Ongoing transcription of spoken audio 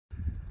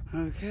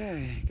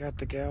Okay, got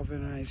the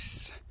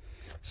galvanized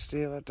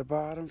steel at the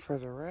bottom for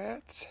the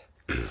rats.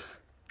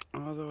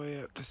 All the way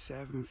up to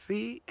 7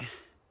 feet.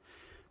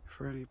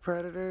 For any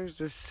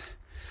predators,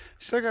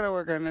 still gotta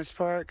work on this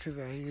part because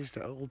I used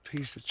the old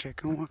piece of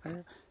chicken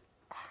wire.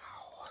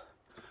 Ow.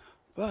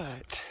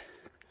 But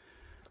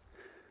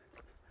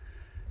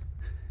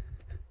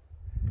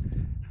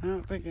I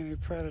don't think any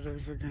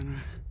predators are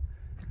gonna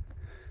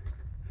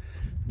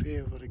be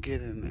able to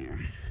get in there.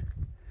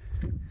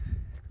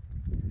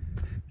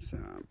 So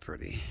I'm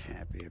pretty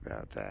happy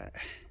about that.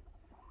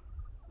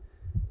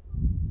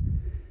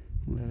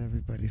 Let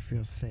everybody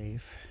feel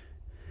safe.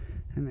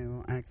 And they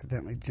won't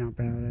accidentally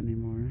jump out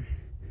anymore.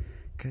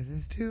 Because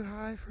it's too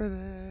high for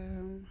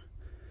them.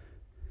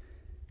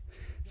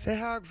 Say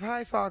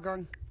hi,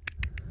 Foghorn.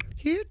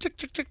 Here,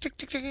 chicken.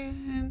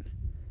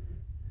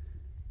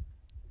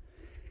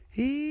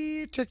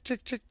 Here,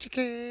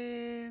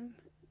 chicken.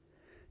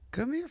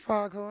 Come here,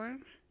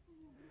 Foghorn.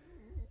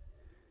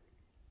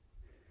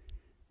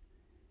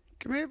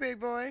 Come here, big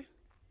boy.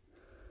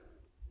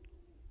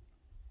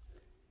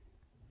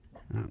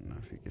 I don't know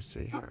if you can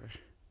see her.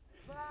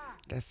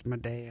 That's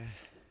Medea.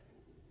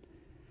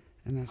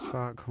 And that's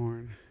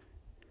Foghorn.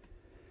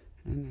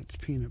 And that's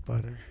peanut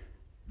butter.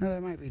 No,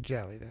 that might be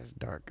jelly. That's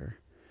darker.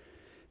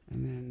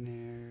 And then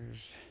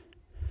there's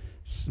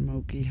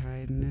Smokey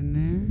hiding in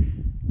there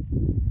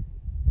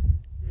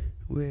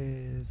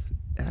with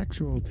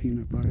actual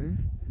peanut butter.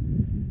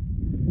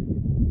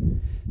 And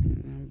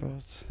then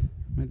both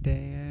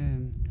Medea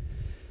and